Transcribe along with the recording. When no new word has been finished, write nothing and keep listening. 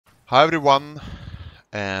Hi everyone,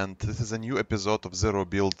 and this is a new episode of Zero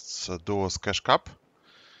Builds Duos Cash Cup.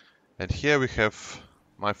 And here we have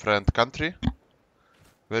my friend Kantri,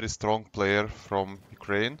 very strong player from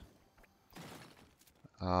Ukraine,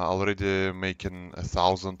 already making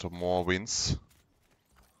 1,000 or more wins,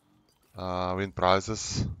 win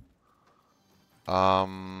prizes,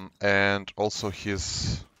 and also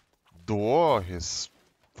his duo,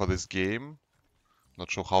 for this game, not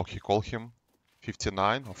sure how he call him,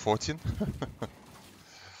 59 or 14.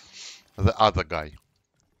 The other guy.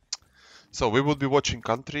 So we will be watching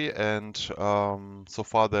Kantri, and so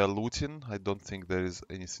far they are looting. I don't think there is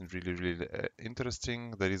anything really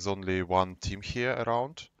interesting. There is only one team here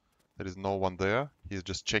around. There is no one there. He's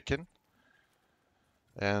just checking.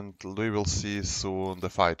 And we will see soon the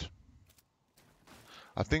fight.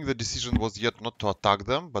 I think the decision was yet not to attack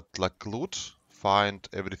them, but like loot, find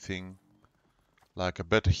everything, like a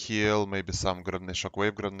better heal, maybe some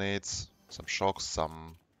shockwave grenades, some shocks,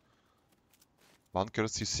 some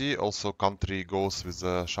bunkers. You see, also Kantri goes with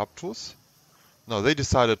the sharptooth. No, they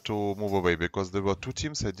decided to move away because there were two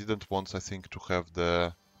teams. I didn't want, I think, to have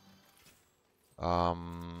the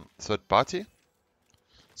third party.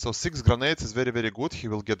 So 6 grenades is very good. He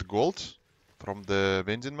will get gold from the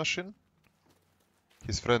vending machine.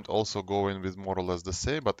 His friend also going with more or less the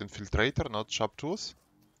same, but infiltrator, not sharptooth.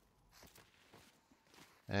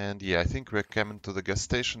 And yeah, I think we're coming to the gas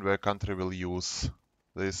station where Kantri will use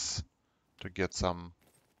this to get some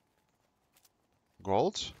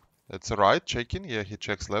gold. It's a right, checking. Yeah, he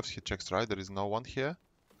checks left, he checks right. There is no one here.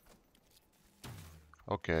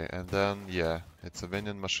 Okay, and then, yeah, it's a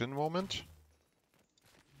vending machine moment.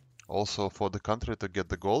 Also for the Kantri to get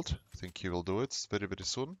the gold. I think he will do it very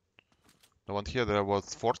soon. No one here. There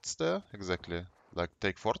was forts there. Exactly. Like,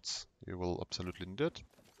 take forts. You will absolutely need it.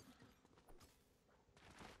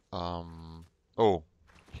 Oh,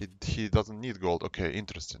 he doesn't need gold. Okay,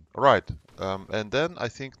 interesting. Alright, and then I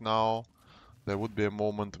think now there would be a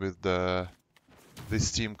moment with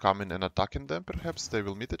this team coming and attacking them, perhaps. They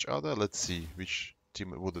will meet each other. Let's see, which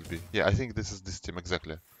team would it be? Yeah, I think this is this team,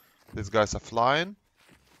 exactly. These guys are flying.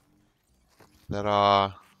 There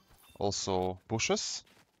are also bushes.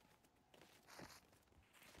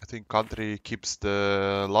 I think Kantri keeps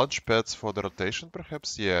the launch pads for the rotation,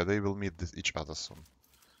 perhaps. Yeah, they will meet each other soon.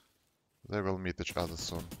 They will meet each other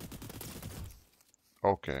soon.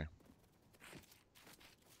 Okay.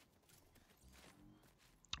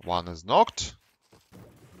 One is knocked.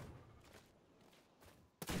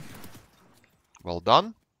 Well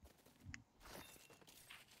done.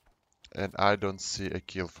 And I don't see a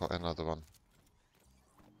kill for another one.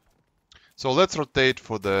 So let's rotate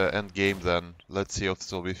for the end game then. Let's see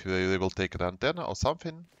if they will take an antenna or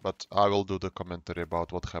something. But I will do the commentary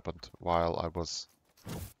about what happened while I was.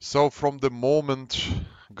 So from the moment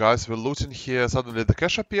guys were looting here, suddenly the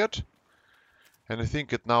cache appeared. And I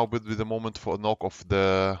think it now would be the moment for a knock of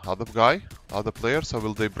the other player. So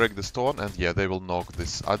will they break the stone? And yeah, they will knock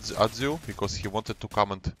this Adzu because he wanted to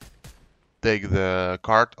come and take the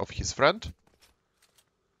card of his friend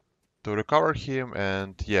to recover him.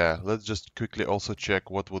 And yeah, let's just quickly also check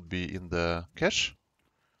what would be in the cache.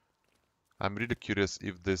 I'm really curious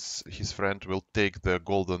if his friend will take the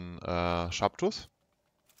golden sharptooth.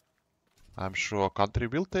 I'm sure Kantri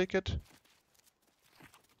will take it.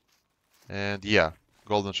 And yeah,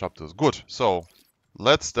 golden sharptooth. Good. So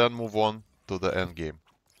let's then move on to the end game.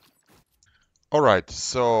 Alright,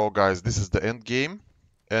 so guys, this is the end game.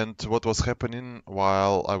 And what was happening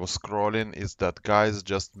while I was scrolling is that guys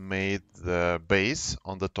just made the base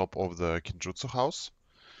on the top of the Kinjutsu house.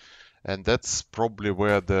 And that's probably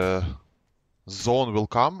where the zone will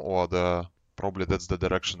come, or probably that's the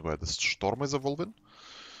direction where the storm is evolving.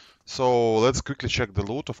 So let's quickly check the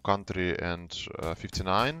loot of Kantri and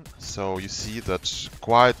 59. So you see that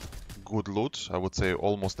quite good loot, I would say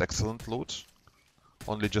almost excellent loot.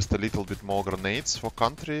 Only just a little bit more grenades for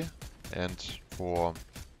Kantri and for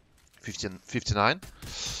 59.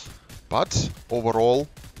 But overall,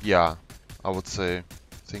 yeah, I would say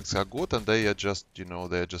things are good, and they are just,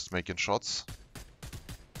 they're just making shots.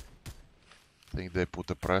 I think they put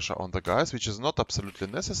the pressure on the guys, which is not absolutely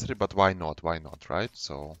necessary, but why not? Why not, right?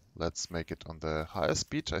 So let's make it on the higher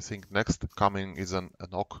speed. I think next coming is a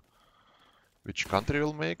knock, which Kantri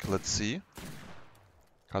will make. Let's see.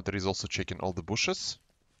 Kantri is also checking all the bushes.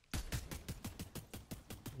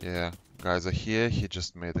 Yeah, guys are here. He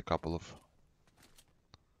just made a couple of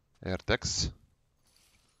air attacks.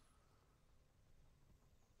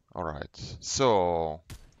 Alright, so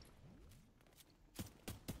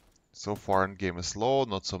far in game is low,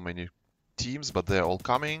 not so many teams, but they're all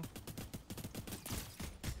coming.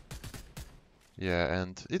 Yeah,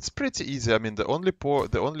 and it's pretty easy. I mean, the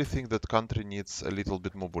only thing that country needs a little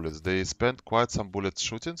bit more bullets. They spent quite some bullets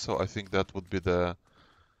shooting, so I think that would be the,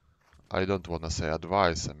 I don't want to say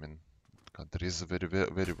advice. I mean, country is a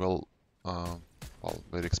very well,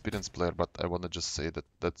 very experienced player, but I want to just say that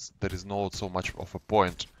there is not so much of a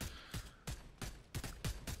point.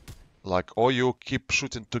 Like, or you keep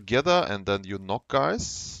shooting together and then you knock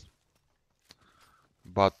guys,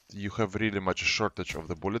 but you have really much shortage of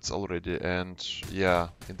the bullets already. And yeah,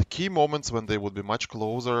 in the key moments when they would be much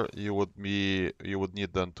closer, you would need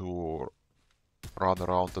them to run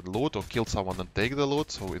around and loot, or kill someone and take the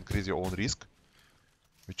loot, so increase your own risk,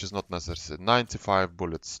 which is not necessary. 95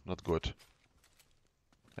 bullets, not good.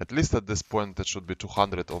 At least at this point that should be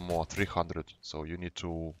 200 or more, 300. So you need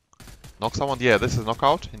to knock someone. Yeah, this is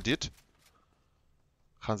knockout, indeed.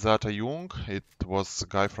 Hans-Dieter Jung, it was a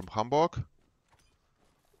guy from Hamburg,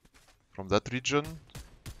 from that region,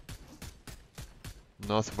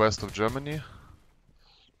 northwest of Germany.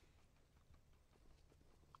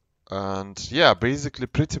 And yeah, basically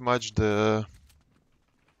pretty much they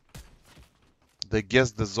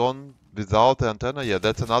guessed the zone without the antenna. Yeah,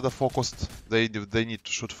 that's another focused. They need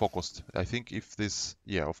to shoot focused. I think if this,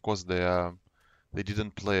 yeah, of course they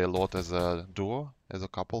didn't play a lot as a duo, as a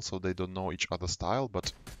couple, so they don't know each other's style.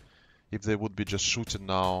 But if they would be just shooting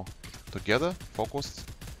now together, focused,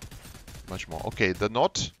 much more. Okay, the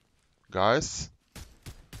knot, guys.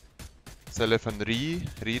 Selef and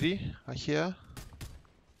Riri are here.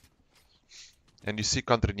 And you see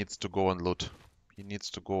country needs to go and loot. He needs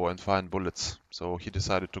to go and find bullets. So he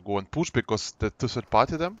decided to go and push because the two third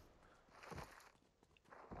party them.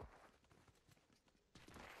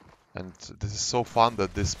 And this is so fun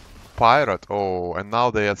that this pirate, oh, and now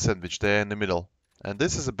they are sandwiched, they're in the middle. And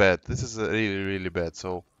this is bad, this is really, really bad.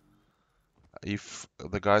 So if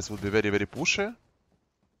the guys would be very, very pushy,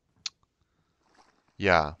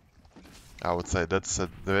 yeah, I would say that's a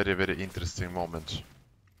very, very interesting moment.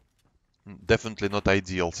 Definitely not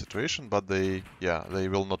ideal situation, but they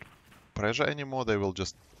will not pressure anymore, they will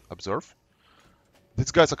just observe.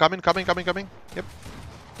 These guys are coming. Yep.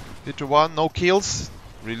 3-1, no kills.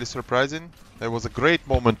 Really surprising. There was a great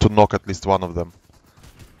moment to knock at least one of them.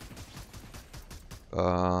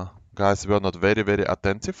 Guys were not very, very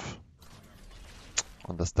attentive.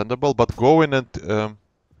 Understandable, but going and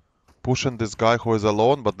pushing this guy who is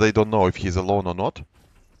alone, but they don't know if he's alone or not.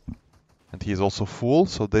 And he's also full,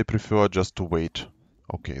 so they prefer just to wait.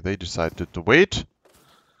 Okay, they decided to wait.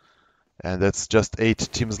 And that's just 8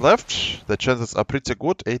 teams left. The chances are pretty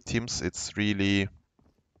good. 8 teams, it's really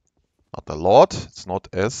not a lot. It's not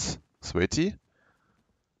as sweaty.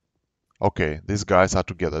 Okay, these guys are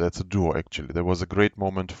together. That's a duo, actually. There was a great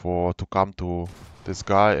moment to come to this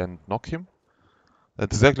guy and knock him.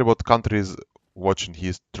 That's exactly what country is watching.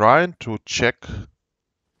 He's trying to check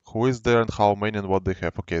who is there and how many and what they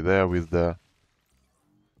have. Okay, there with the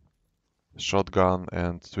shotgun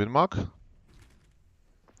and twin mag.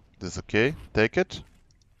 This is okay. Take it.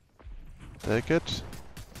 Take it.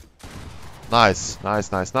 Nice.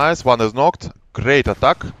 One is knocked. Great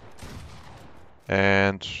attack.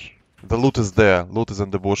 And the loot is there. Loot is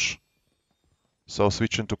in the bush. So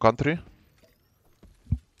switching to country.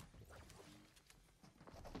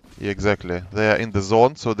 Yeah, exactly. They are in the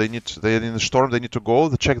zone, so they're in the storm. They need to go.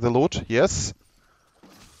 They check the loot. Yes.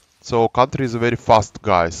 So country is a very fast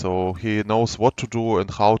guy, so he knows what to do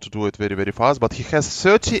and how to do it very, very fast. But he has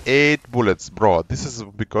 38 bullets, bro. This is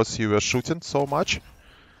because he was shooting so much,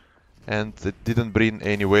 and it didn't bring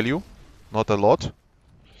any value, not a lot.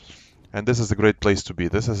 And this is a great place to be.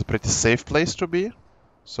 This is a pretty safe place to be.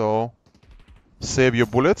 So save your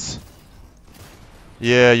bullets.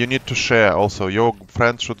 Yeah, you need to share also. Your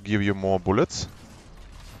friend should give you more bullets.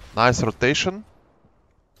 Nice rotation.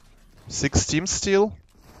 6 teams still.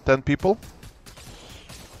 10 people.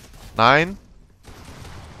 9.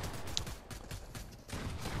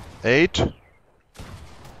 8.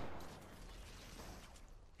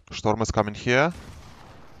 Storm is coming here.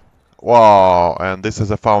 Wow, and this is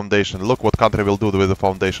a foundation. Look what country will do with the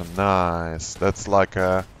foundation. Nice. That's like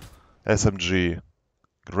a SMG.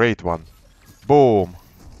 Great one. Boom.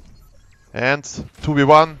 And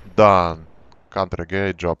 2v1, done. Country,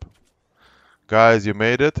 great job. Guys, you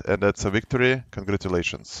made it, and that's a victory.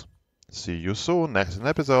 Congratulations. See you soon, next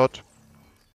episode.